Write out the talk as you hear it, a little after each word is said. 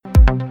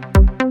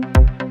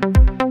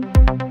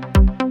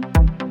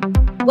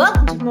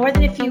More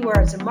Than a Few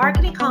Words, a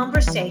marketing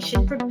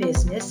conversation for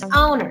business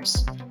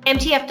owners.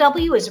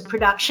 MTFW is a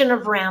production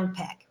of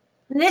Roundpeg.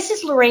 And this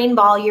is Lorraine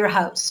Ball, your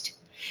host.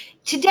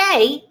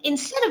 Today,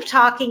 instead of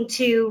talking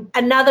to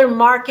another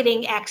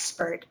marketing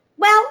expert,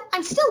 well,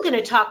 I'm still going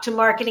to talk to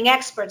marketing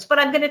experts, but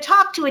I'm going to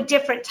talk to a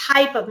different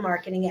type of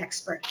marketing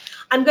expert.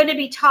 I'm going to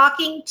be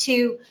talking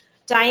to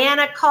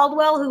Diana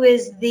Caldwell, who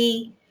is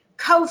the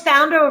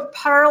co-founder of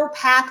Pearl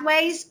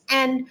Pathways,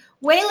 and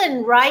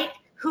Waylon Wright,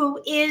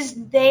 who is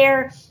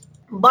their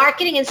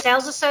marketing and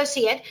sales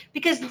associate,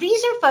 because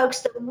these are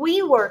folks that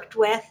we worked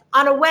with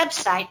on a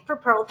website for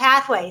Pearl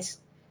Pathways.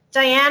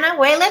 Diana,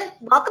 Waylon,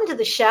 welcome to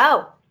the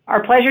show.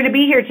 Our pleasure to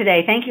be here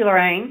today. Thank you,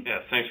 Lorraine.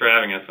 Yes, thanks for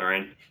having us,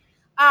 Lorraine.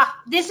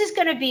 This is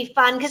going to be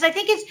fun because I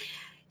think it's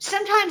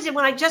sometimes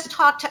when I just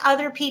talk to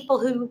other people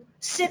who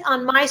sit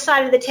on my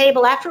side of the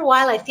table, after a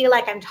while I feel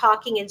like I'm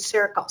talking in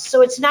circles.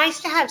 So it's nice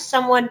to have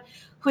someone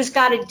who's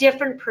got a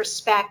different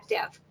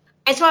perspective.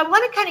 And so I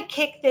want to kind of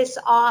kick this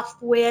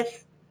off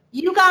with,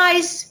 you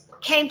guys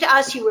came to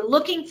us, you were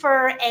looking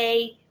for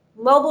a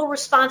mobile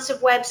responsive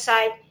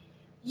website.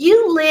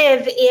 You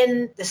live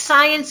in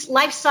the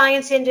life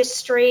science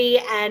industry,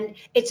 and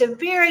it's a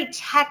very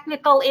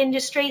technical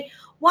industry.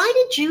 Why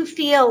did you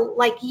feel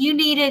like you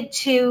needed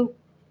to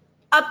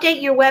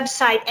update your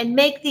website and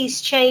make these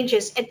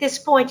changes at this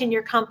point in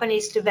your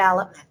company's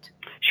development?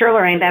 Sure,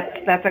 Lorraine,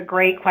 that's a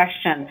great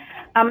question.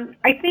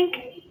 I think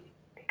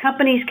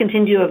companies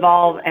continue to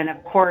evolve, and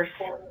of course,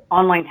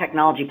 online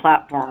technology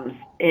platforms,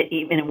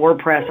 even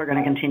WordPress, are going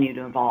to continue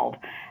to evolve.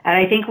 And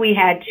I think we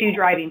had two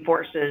driving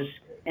forces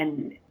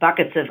and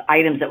buckets of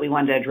items that we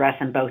wanted to address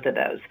in both of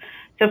those.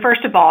 So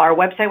first of all, our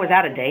website was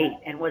out of date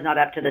and was not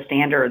up to the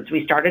standards.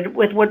 We started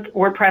with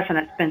WordPress, and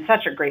it's been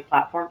such a great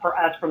platform for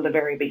us from the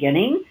very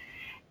beginning.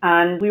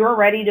 And we were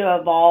ready to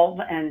evolve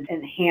and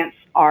enhance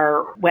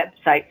our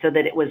website so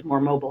that it was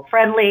more mobile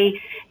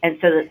friendly, and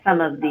so that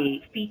some of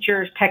the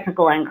features,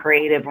 technical and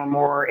creative, were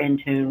more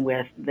in tune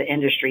with the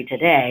industry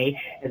today,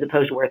 as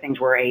opposed to where things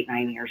were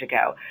 8-9 years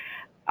ago.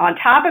 On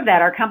top of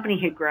that, our company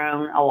had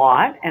grown a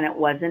lot, and it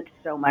wasn't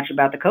so much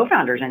about the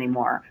co-founders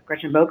anymore,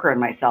 Gretchen Boker and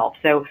myself.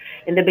 So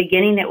in the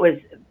beginning, it was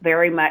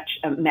very much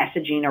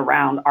messaging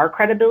around our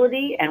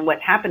credibility, and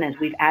what's happened is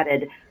we've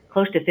added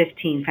close to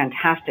 15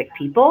 fantastic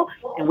people,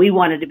 and we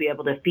wanted to be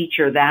able to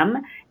feature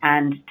them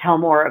and tell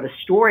more of a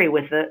story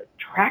with the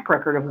track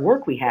record of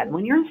work we had.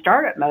 When you're in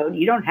startup mode,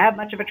 you don't have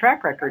much of a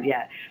track record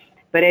yet.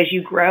 But as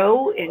you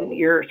grow in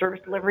your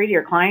service delivery to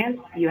your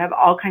clients, you have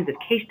all kinds of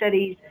case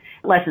studies,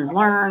 lessons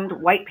learned,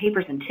 white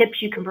papers and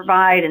tips you can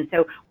provide, and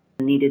so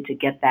we needed to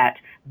get that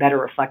better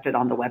reflected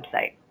on the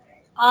website.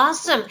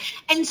 Awesome.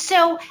 And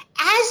so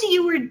as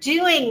you were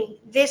doing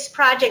this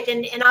project,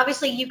 and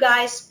obviously you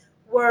guys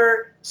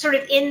were sort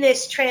of in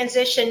this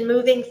transition,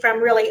 moving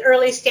from really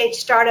early stage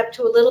startup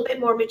to a little bit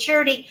more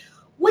maturity,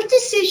 what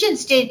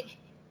decisions did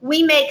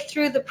we make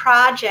through the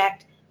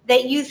project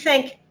that you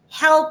think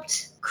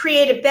helped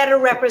create a better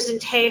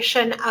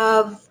representation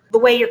of the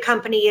way your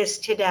company is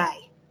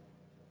today?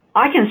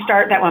 I can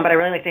start that one, but I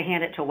really like to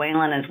hand it to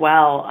Waylon as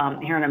well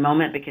here in a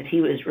moment, because he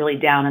was really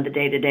down in the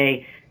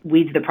day-to-day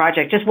weeds of the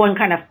project. Just one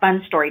kind of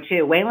fun story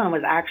too. Waylon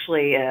was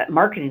actually a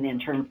marketing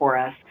intern for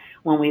us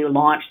when we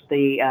launched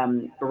the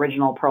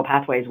original Pearl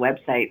Pathways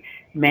website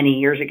many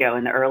years ago,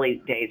 in the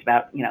early days,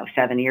 about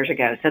 7 years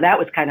ago. So that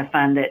was kind of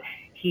fun that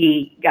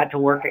he got to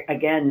work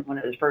again. One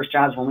of his first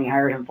jobs when we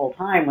hired him full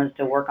time was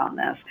to work on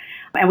this.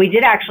 And we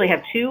did actually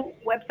have two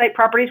website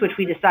properties, which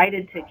we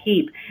decided to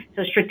keep.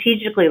 So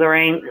strategically,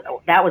 Lorraine,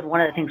 that was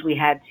one of the things we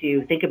had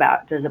to think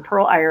about. Does a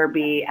Pearl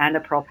IRB and a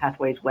Pearl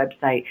Pathways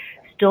website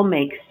still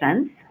make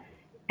sense?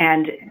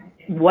 And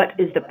what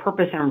is the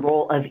purpose and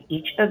role of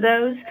each of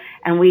those?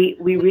 And we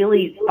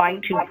really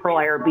fine-tuned Pearl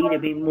IRB to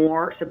be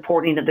more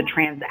supporting of the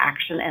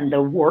transaction and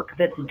the work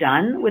that's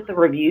done with the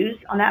reviews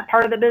on that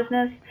part of the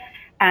business.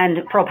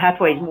 And Pearl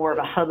Pathway is more of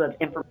a hub of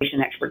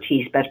information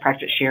expertise, best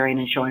practice sharing,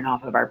 and showing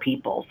off of our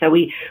people. So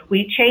we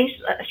changed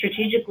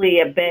strategically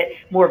a bit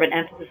more of an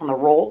emphasis on the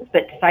roles,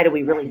 but decided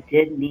we really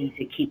did need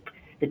to keep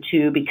the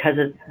two because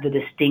of the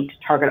distinct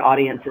target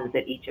audiences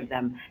that each of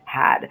them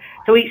had.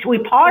 So we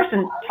paused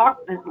and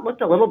talked and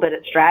looked a little bit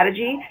at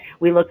strategy.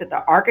 We looked at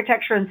the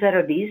architecture and said,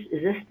 is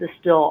this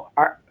still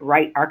our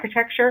right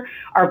architecture?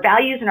 Our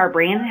values and our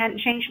brand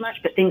hadn't changed much,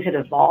 but things had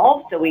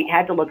evolved. So we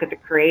had to look at the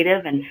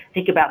creative and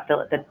think about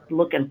the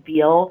look and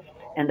feel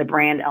and the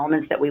brand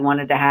elements that we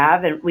wanted to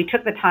have. And we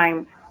took the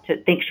time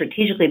to think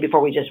strategically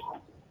before we just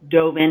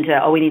dove into,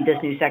 we need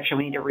this new section,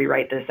 we need to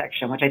rewrite this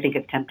section, which I think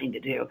is tempting to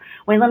do.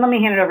 Waylon, let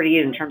me hand it over to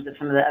you in terms of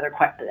some of the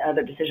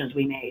other decisions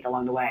we made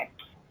along the way.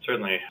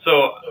 Certainly.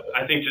 So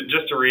I think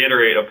just to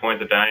reiterate a point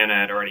that Diana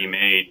had already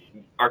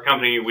made, our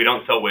company, we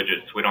don't sell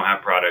widgets, we don't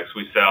have products,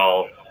 we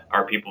sell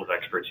our people's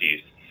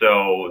expertise.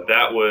 So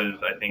that was,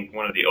 I think,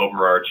 one of the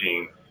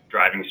overarching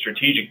driving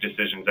strategic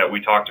decisions that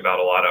we talked about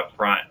a lot up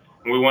front.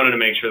 And we wanted to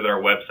make sure that our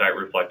website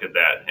reflected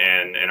that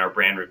and our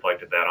brand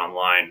reflected that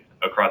online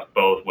across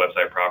both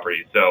website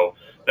properties. So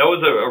that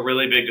was a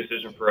really big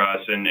decision for us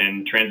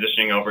in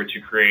transitioning over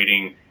to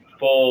creating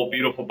full,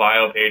 beautiful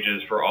bio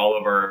pages for all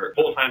of our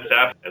full-time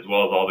staff, as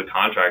well as all the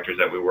contractors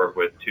that we work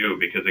with too,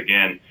 because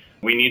again,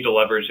 we need to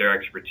leverage their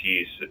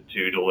expertise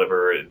to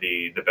deliver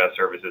the best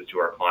services to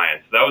our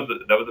clients. That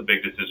was a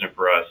big decision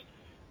for us.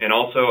 And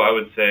also, I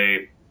would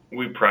say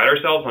we pride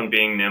ourselves on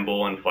being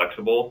nimble and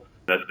flexible.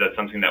 That's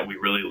something that we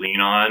really lean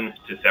on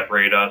to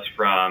separate us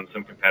from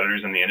some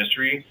competitors in the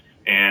industry.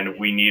 And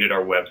we needed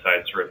our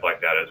websites to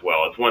reflect that as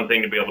well. It's one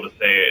thing to be able to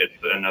say it,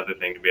 it's another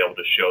thing to be able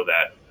to show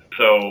that.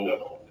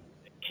 So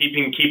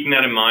keeping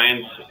that in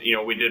mind,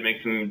 we did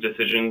make some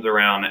decisions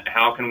around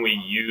how can we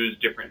use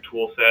different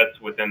tool sets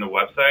within the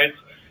websites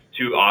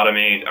to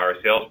automate our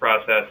sales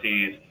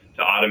processes,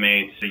 to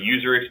automate the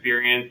user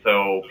experience,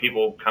 so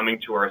people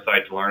coming to our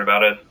site to learn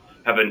about us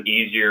have an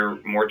easier,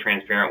 more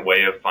transparent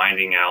way of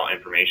finding out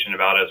information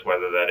about us,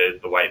 whether that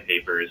is the white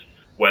papers,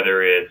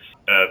 whether it's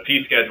a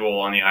fee schedule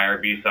on the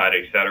IRB side,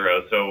 et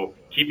cetera. So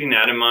keeping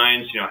that in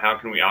mind, how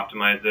can we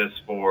optimize this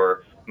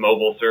for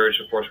mobile search?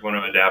 Of course, we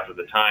want to adapt with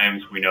the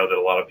times. We know that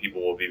a lot of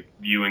people will be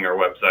viewing our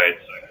websites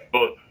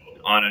both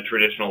on a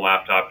traditional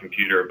laptop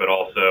computer, but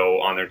also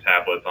on their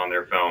tablets, on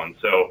their phones.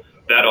 So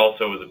that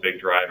also was a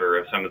big driver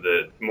of some of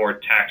the more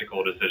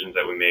tactical decisions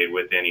that we made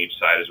within each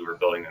site as we were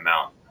building them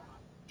out.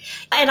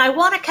 And I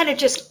want to kind of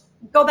just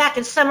go back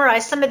and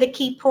summarize some of the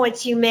key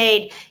points you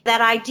made.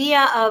 That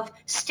idea of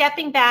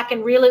stepping back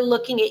and really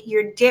looking at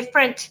your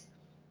different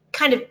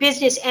kind of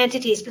business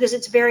entities, because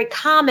it's very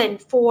common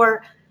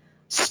for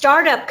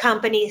startup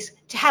companies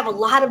to have a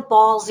lot of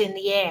balls in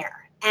the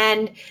air.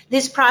 And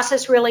this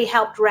process really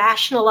helped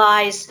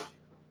rationalize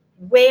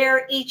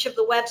where each of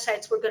the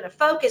websites were going to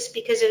focus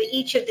because of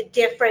each of the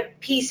different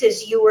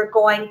pieces you were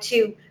going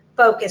to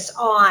focus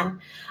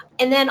on.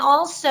 And then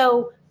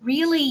also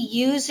really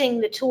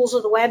using the tools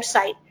of the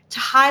website to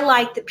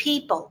highlight the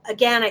people.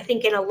 Again, I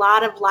think in a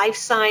lot of life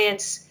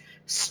science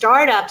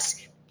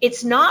startups,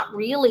 it's not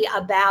really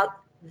about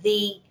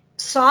the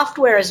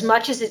software as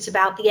much as it's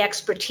about the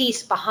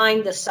expertise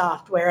behind the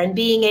software, and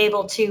being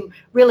able to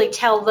really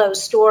tell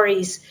those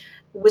stories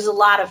was a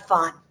lot of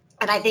fun.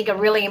 And I think a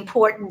really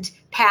important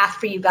path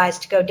for you guys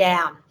to go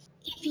down.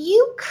 If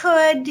you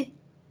could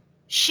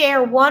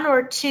share one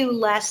or two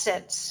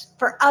lessons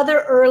for other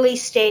early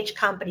stage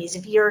companies,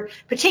 if you're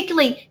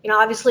particularly,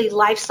 obviously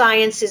life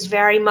science is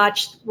very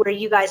much where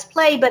you guys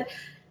play, but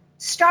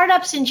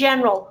startups in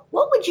general,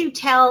 what would you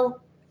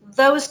tell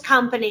those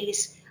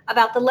companies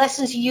about the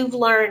lessons you've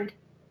learned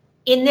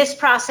in this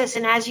process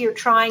and as you're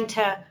trying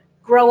to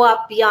grow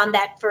up beyond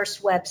that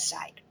first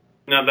website?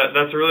 No,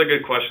 that's a really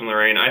good question,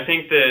 Lorraine. I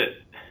think that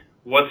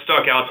what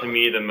stuck out to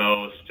me the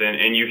most,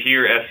 and you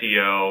hear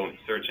SEO,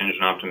 search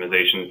engine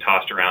optimization,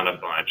 tossed around a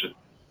bunch.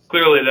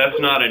 Clearly, that's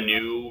not a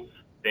new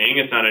thing.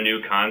 It's not a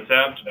new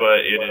concept, but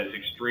it is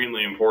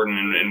extremely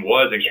important and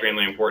was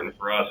extremely important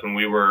for us when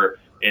we were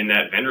in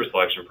that vendor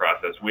selection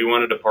process. We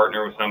wanted to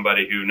partner with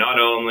somebody who not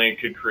only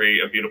could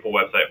create a beautiful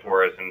website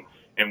for us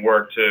and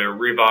work to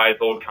revise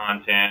old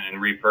content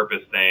and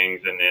repurpose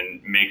things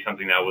and make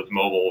something that was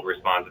mobile,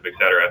 responsive, et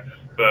cetera.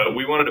 But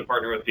we wanted to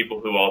partner with people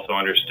who also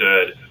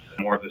understood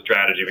more of the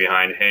strategy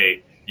behind,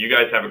 hey, you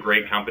guys have a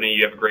great company,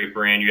 you have a great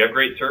brand, you have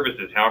great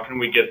services. How can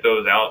we get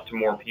those out to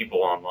more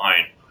people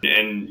online?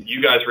 And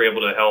you guys were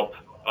able to help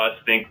us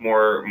think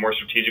more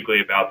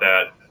strategically about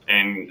that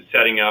and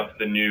setting up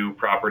the new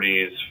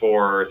properties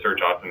for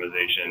search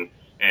optimization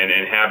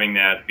and having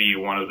that be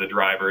one of the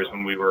drivers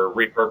when we were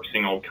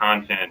repurposing old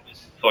content,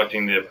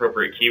 selecting the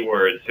appropriate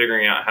keywords,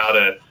 figuring out how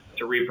to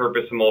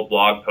repurpose some old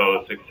blog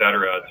posts, et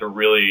cetera, to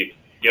really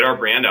get our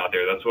brand out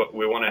there. That's what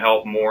we want to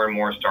help more and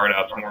more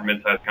startups, more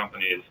mid-sized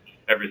companies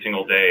every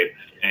single day.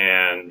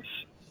 And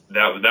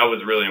that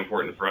was really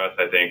important for us,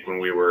 I think, when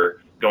we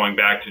were going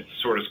back to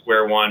sort of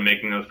square one,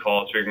 making those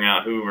calls, figuring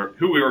out who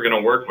we were going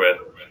to work with.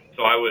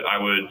 So I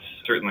would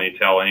certainly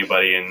tell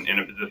anybody in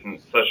a position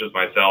such as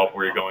myself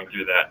where you're going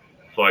through that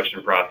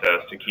selection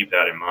process to keep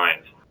that in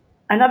mind.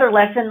 Another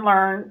lesson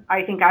learned,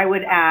 I think I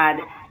would add,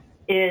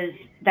 is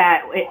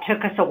that it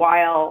took us a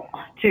while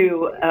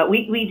to,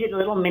 we did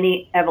little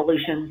mini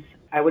evolutions,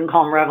 I wouldn't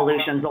call them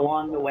revolutions,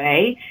 along the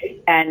way.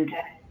 And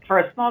for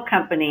a small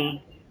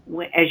company,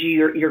 as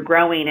you're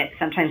growing, it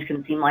sometimes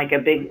can seem like a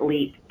big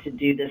leap to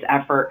do this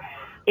effort.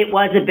 It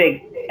was a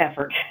big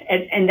effort.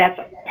 And that's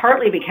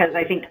partly because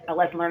I think a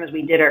lesson learned is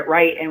we did it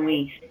right and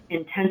we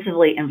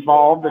intensively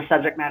involved the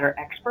subject matter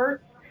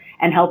experts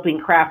and helping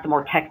craft the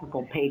more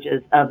technical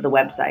pages of the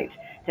website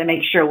to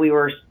make sure we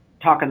were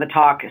talking the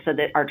talk so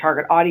that our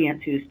target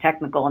audience, who's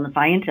technical and the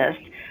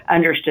scientists,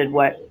 understood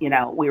what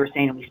we were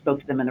saying and we spoke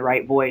to them in the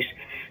right voice.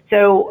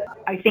 So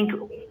I think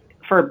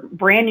for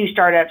brand new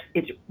startups,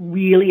 it's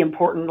really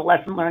important. The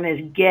lesson learned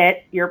is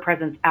get your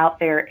presence out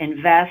there,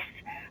 invest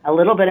a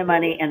little bit of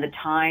money and the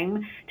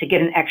time to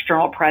get an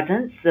external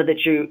presence so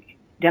that you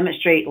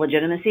demonstrate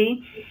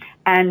legitimacy.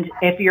 And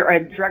if you're a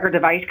drug or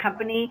device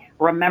company,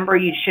 remember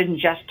you shouldn't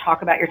just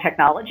talk about your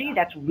technology.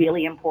 That's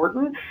really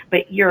important.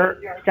 But you're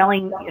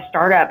selling a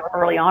startup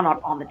early on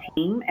the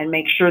team, and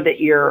make sure that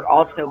you're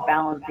also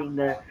balancing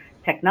the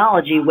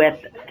technology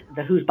with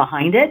the who's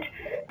behind it,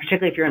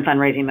 particularly if you're in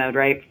fundraising mode,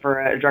 right,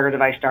 for a drug or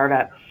device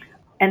startup.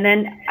 And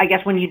then I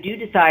guess when you do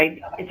decide,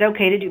 it's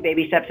okay to do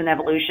baby steps in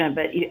evolution,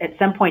 but at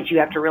some point you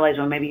have to realize,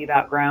 well, maybe you've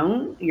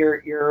outgrown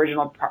your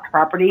original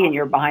property and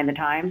you're behind the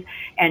times.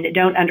 And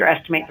don't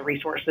underestimate the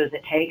resources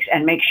it takes,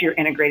 and make sure you're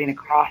integrating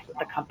across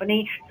the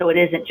company so it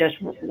isn't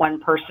just one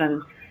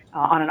person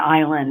on an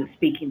island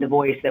speaking the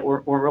voice, that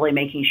we're really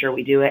making sure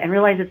we do it, and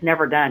realize it's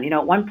never done.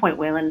 At one point,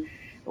 Waylon,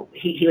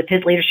 he with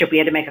his leadership, we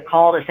had to make a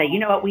call to say, you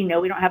know what, we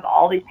know we don't have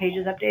all these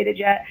pages updated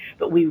yet,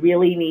 but we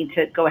really need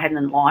to go ahead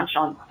and launch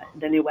on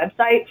the new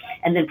website,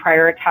 and then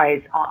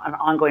prioritize on an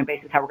ongoing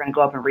basis how we're going to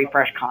go up and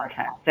refresh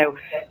content. So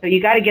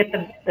you got to get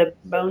the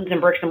bones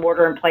and bricks and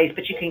mortar in place,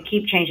 but you can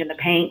keep changing the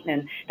paint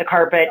and the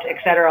carpet, et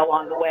cetera,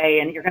 along the way.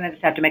 And you're going to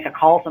just have to make a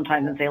call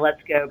sometimes and say,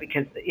 let's go,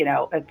 because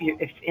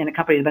if in a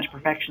company with a bunch of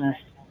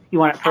perfectionists, you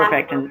want it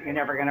perfect, and you're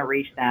never going to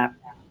reach that.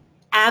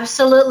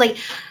 Absolutely.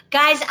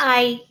 Guys,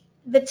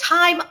 the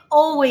time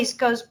always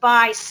goes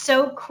by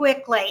so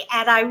quickly,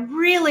 and I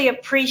really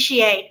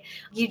appreciate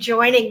you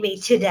joining me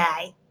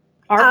today.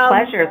 Our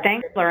pleasure.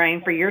 Thanks,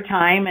 Lorraine, for your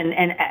time,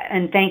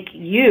 and thank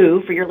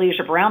you for your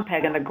leadership around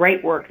PEG and the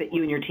great work that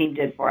you and your team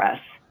did for us.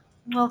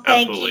 Well,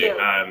 thank Absolutely. you.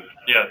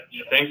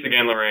 Thanks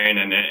again, Lorraine,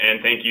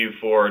 and thank you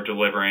for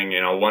delivering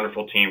a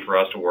wonderful team for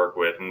us to work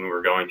with when we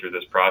were going through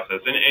this process,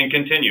 and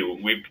continue.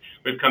 We've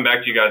come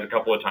back to you guys a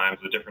couple of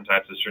times with different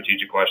types of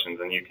strategic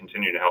questions, and you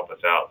continue to help us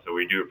out, so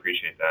we do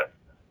appreciate that.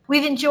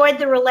 We've enjoyed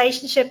the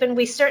relationship, and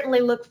we certainly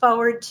look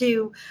forward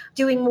to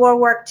doing more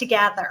work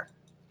together.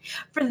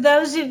 For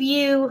those of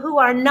you who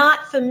are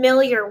not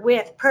familiar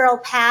with Pearl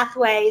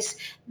Pathways,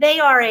 they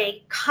are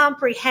a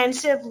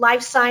comprehensive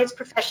life science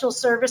professional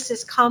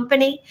services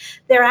company.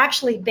 They're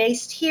actually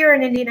based here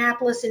in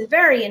Indianapolis and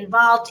very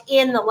involved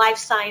in the life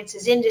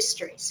sciences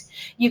industries.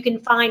 You can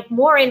find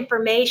more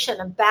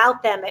information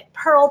about them at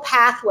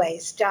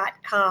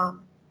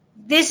pearlpathways.com.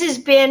 This has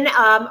been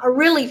a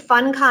really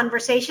fun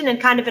conversation and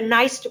kind of a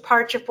nice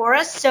departure for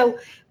us. So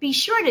be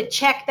sure to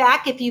check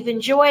back if you've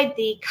enjoyed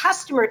the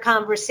customer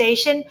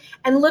conversation,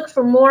 and look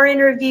for more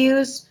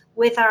interviews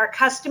with our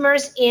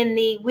customers in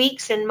the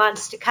weeks and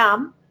months to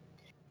come.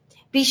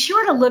 Be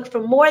sure to look for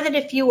More Than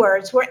a Few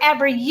Words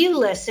wherever you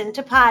listen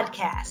to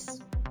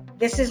podcasts.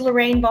 This is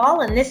Lorraine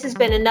Ball, and this has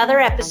been another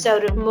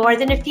episode of More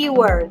Than a Few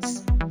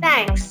Words.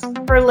 Thanks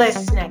for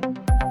listening.